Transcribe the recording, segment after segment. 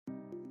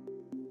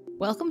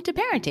Welcome to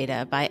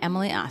ParentData by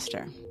Emily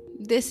Oster.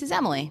 This is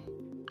Emily.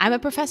 I'm a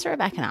professor of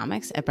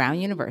economics at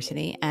Brown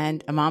University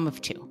and a mom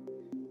of two.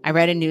 I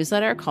write a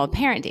newsletter called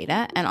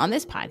ParentData, and on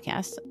this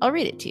podcast, I'll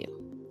read it to you.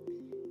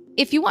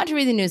 If you want to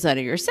read the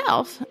newsletter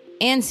yourself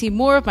and see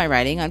more of my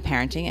writing on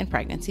parenting and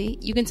pregnancy,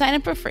 you can sign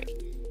up for free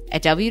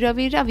at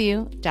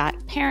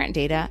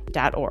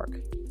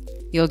www.parentdata.org.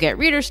 You'll get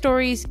reader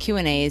stories,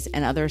 Q&As,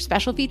 and other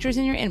special features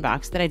in your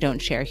inbox that I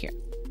don't share here.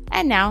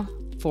 And now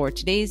for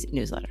today's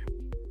newsletter.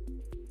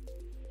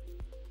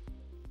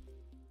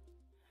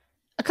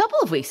 A couple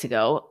of weeks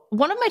ago,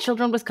 one of my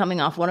children was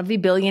coming off one of the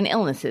billion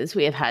illnesses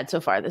we have had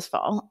so far this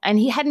fall, and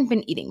he hadn't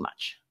been eating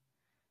much.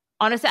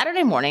 On a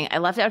Saturday morning, I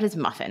left out his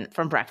muffin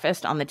from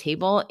breakfast on the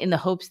table in the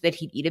hopes that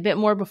he'd eat a bit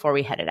more before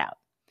we headed out.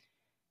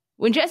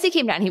 When Jesse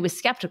came down, he was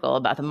skeptical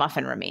about the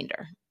muffin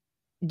remainder.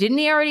 "Didn't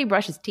he already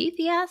brush his teeth?"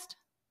 he asked.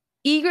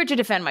 Eager to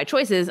defend my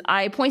choices,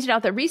 I pointed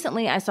out that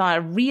recently I saw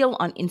a reel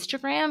on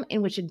Instagram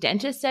in which a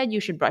dentist said you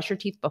should brush your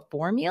teeth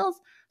before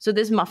meals, so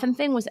this muffin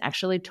thing was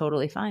actually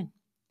totally fine.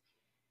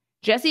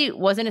 Jesse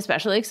wasn't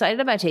especially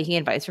excited about taking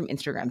advice from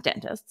Instagram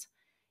dentists.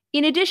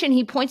 In addition,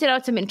 he pointed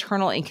out some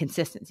internal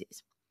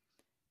inconsistencies.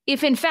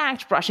 If in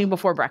fact brushing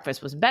before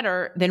breakfast was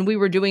better, then we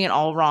were doing it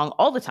all wrong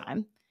all the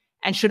time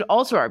and should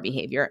alter our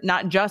behavior,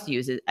 not just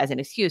use it as an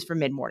excuse for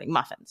mid-morning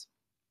muffins.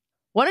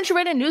 "Why don't you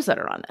write a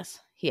newsletter on this?"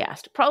 he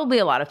asked. Probably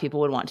a lot of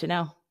people would want to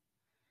know.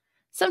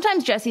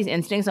 Sometimes Jesse's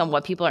instincts on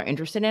what people are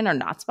interested in are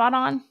not spot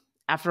on.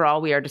 After all,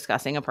 we are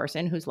discussing a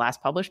person whose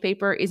last published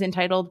paper is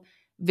entitled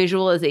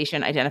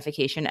Visualization,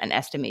 Identification, and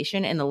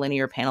Estimation in the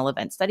Linear Panel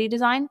Event Study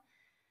Design.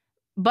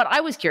 But I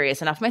was curious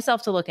enough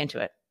myself to look into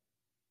it.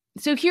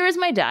 So here is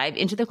my dive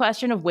into the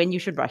question of when you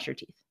should brush your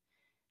teeth.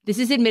 This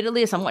is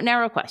admittedly a somewhat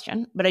narrow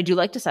question, but I do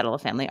like to settle a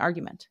family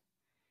argument.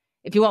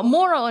 If you want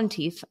more on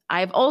teeth,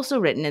 I've also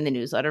written in the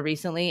newsletter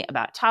recently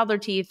about toddler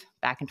teeth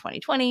back in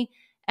 2020,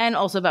 and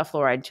also about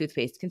fluoride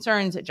toothpaste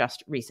concerns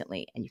just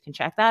recently. And you can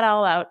check that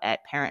all out at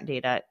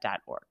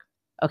parentdata.org.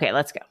 Okay,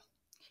 let's go.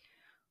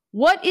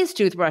 What is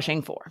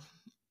toothbrushing for?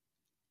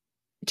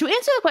 To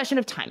answer the question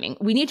of timing,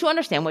 we need to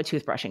understand what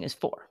toothbrushing is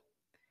for.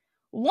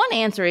 One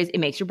answer is it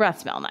makes your breath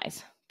smell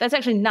nice. That's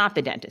actually not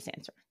the dentist's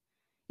answer.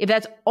 If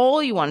that's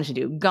all you wanted to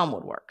do, gum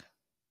would work.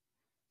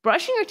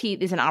 Brushing your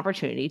teeth is an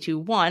opportunity to,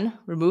 1,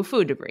 remove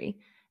food debris,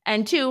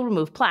 and 2,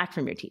 remove plaque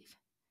from your teeth.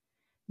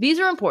 These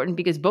are important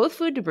because both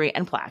food debris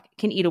and plaque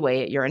can eat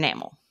away at your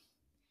enamel.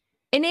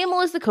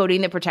 Enamel is the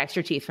coating that protects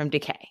your teeth from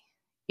decay.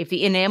 If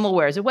the enamel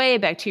wears away,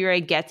 bacteria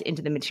gets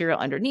into the material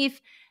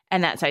underneath,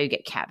 and that's how you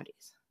get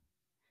cavities.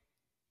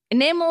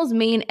 Enamel's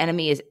main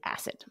enemy is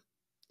acid.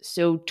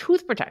 So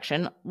tooth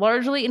protection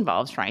largely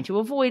involves trying to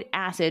avoid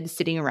acid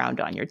sitting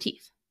around on your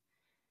teeth.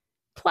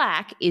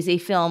 Plaque is a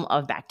film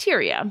of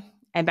bacteria,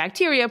 and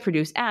bacteria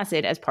produce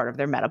acid as part of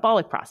their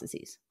metabolic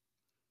processes.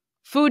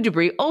 Food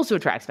debris also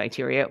attracts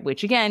bacteria,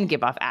 which again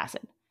give off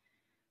acid.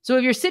 So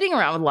if you're sitting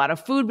around with a lot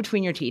of food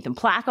between your teeth and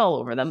plaque all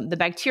over them, the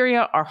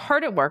bacteria are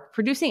hard at work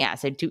producing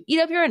acid to eat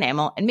up your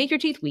enamel and make your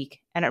teeth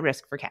weak and at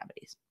risk for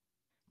cavities.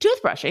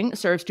 Toothbrushing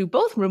serves to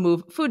both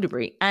remove food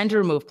debris and to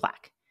remove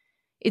plaque.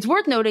 It's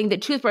worth noting that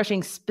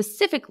toothbrushing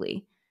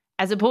specifically,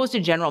 as opposed to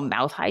general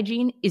mouth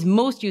hygiene, is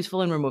most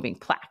useful in removing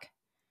plaque.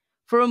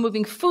 For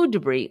removing food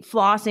debris,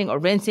 flossing or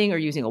rinsing or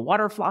using a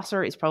water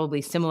flosser is probably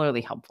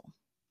similarly helpful.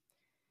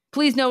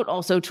 Please note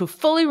also, to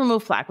fully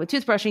remove plaque with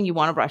toothbrushing, you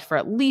want to brush for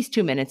at least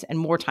 2 minutes, and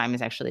more time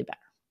is actually better.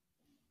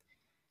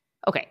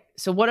 Okay,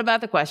 so what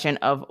about the question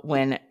of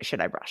when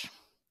should I brush?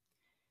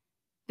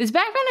 This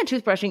background on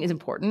toothbrushing is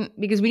important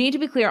because we need to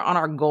be clear on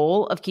our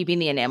goal of keeping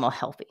the enamel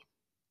healthy.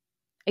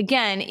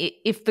 Again,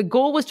 if the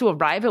goal was to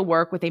arrive at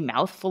work with a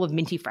mouth full of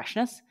minty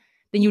freshness,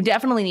 then you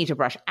definitely need to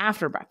brush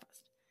after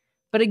breakfast.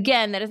 But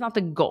again, that is not the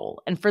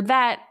goal, and for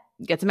that,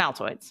 get some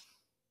Altoids.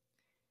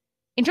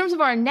 In terms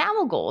of our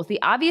enamel goals, the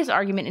obvious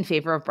argument in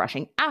favor of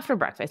brushing after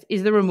breakfast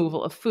is the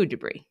removal of food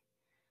debris.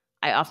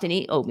 I often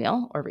eat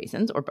oatmeal or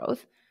raisins or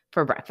both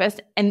for breakfast,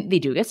 and they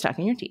do get stuck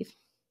in your teeth.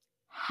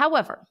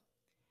 However,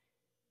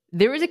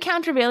 there is a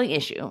countervailing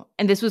issue,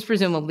 and this was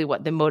presumably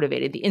what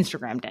motivated the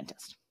Instagram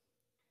dentist.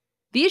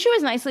 The issue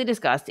is nicely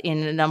discussed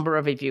in a number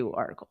of review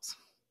articles.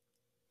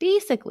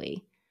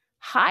 Basically,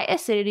 high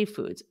acidity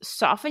foods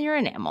soften your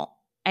enamel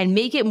and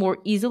make it more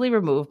easily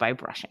removed by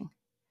brushing.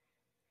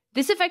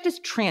 This effect is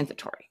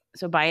transitory.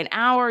 So by an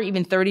hour,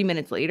 even 30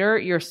 minutes later,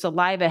 your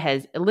saliva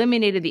has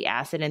eliminated the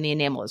acid and the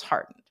enamel is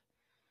hardened.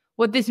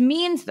 What this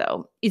means,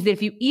 though, is that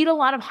if you eat a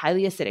lot of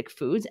highly acidic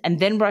foods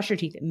and then brush your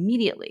teeth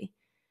immediately,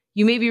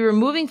 you may be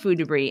removing food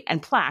debris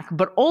and plaque,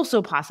 but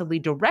also possibly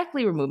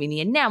directly removing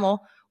the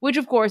enamel, which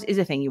of course is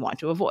a thing you want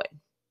to avoid.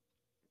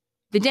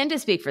 The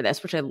dentists speak for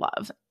this, which I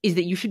love, is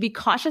that you should be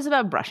cautious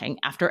about brushing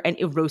after an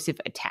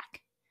erosive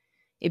attack.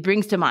 It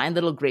brings to mind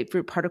little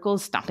grapefruit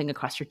particles stomping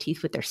across your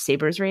teeth with their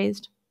sabers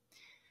raised.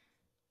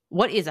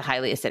 What is a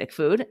highly acidic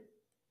food?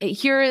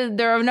 Here,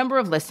 there are a number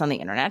of lists on the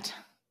internet.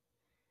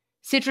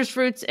 Citrus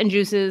fruits and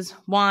juices,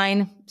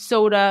 wine,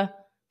 soda,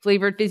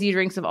 flavored fizzy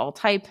drinks of all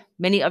type,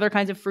 many other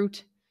kinds of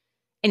fruit,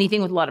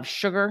 anything with a lot of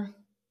sugar.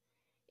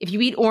 If you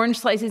eat orange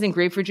slices and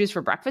grapefruit juice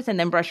for breakfast and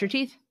then brush your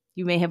teeth,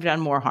 you may have done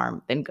more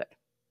harm than good.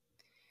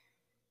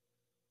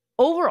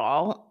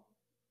 Overall,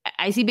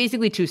 I see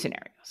basically two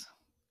scenarios.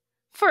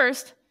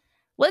 First,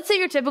 let's say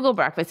your typical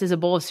breakfast is a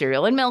bowl of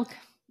cereal and milk,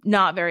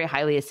 not very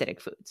highly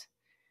acidic foods.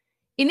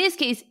 In this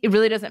case, it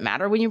really doesn't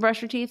matter when you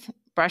brush your teeth.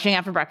 Brushing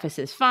after breakfast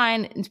is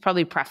fine. It's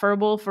probably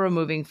preferable for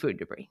removing food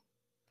debris.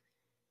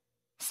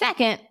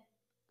 Second,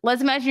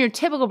 let's imagine your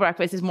typical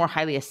breakfast is more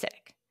highly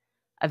acidic,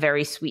 a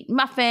very sweet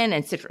muffin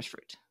and citrus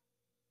fruit.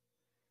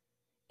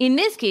 In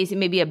this case, it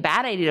may be a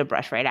bad idea to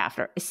brush right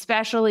after,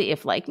 especially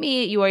if, like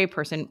me, you are a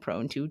person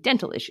prone to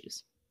dental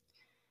issues.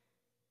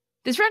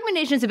 This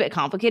recommendation is a bit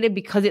complicated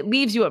because it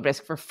leaves you at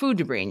risk for food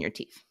debris in your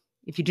teeth.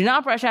 If you do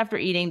not brush after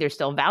eating, there's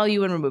still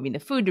value in removing the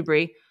food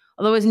debris,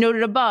 although as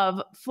noted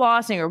above,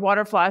 flossing or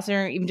water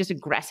flossing or even just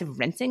aggressive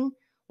rinsing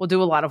will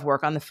do a lot of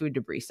work on the food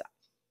debris side.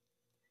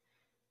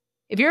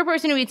 If you're a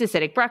person who eats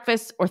acidic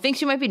breakfasts or thinks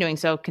you might be doing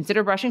so,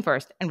 consider brushing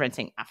first and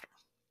rinsing after.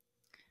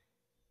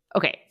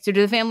 Okay, so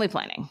to the family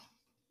planning.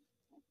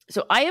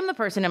 So I am the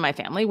person in my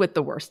family with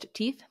the worst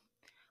teeth.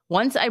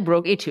 Once I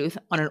broke a tooth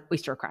on an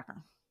oyster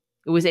cracker.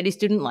 It was at a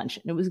student lunch,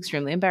 and it was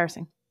extremely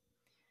embarrassing.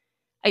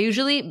 I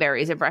usually eat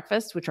berries at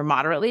breakfast, which are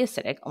moderately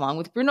acidic, along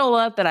with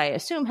granola that I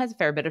assume has a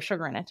fair bit of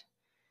sugar in it.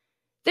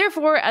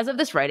 Therefore, as of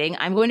this writing,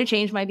 I'm going to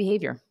change my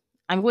behavior.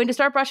 I'm going to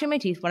start brushing my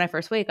teeth when I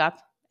first wake up,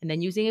 and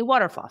then using a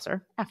water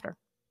flosser after.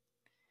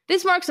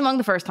 This marks among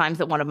the first times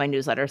that one of my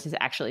newsletters has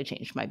actually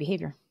changed my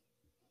behavior.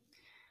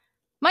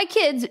 My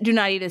kids do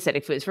not eat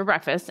acidic foods for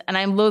breakfast, and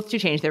I am loath to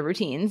change their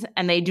routines,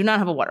 and they do not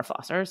have a water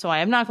flosser, so I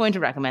am not going to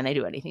recommend they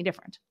do anything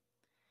different.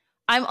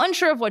 I'm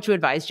unsure of what to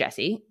advise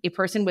Jessie, a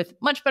person with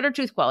much better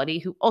tooth quality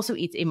who also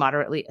eats a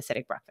moderately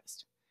acidic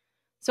breakfast.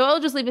 So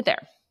I'll just leave it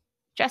there.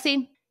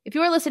 Jessie, if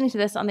you are listening to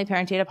this on the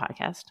ParentData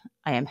podcast,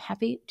 I am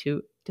happy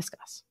to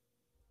discuss.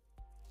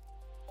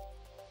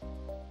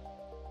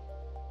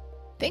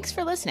 Thanks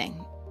for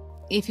listening.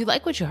 If you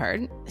like what you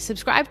heard,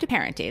 subscribe to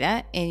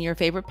ParentData in your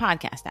favorite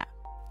podcast app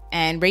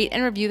and rate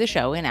and review the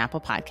show in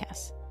Apple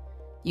Podcasts.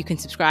 You can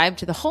subscribe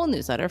to the whole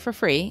newsletter for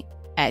free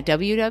at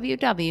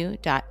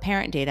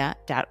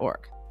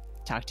www.parentdata.org.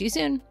 Talk to you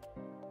soon.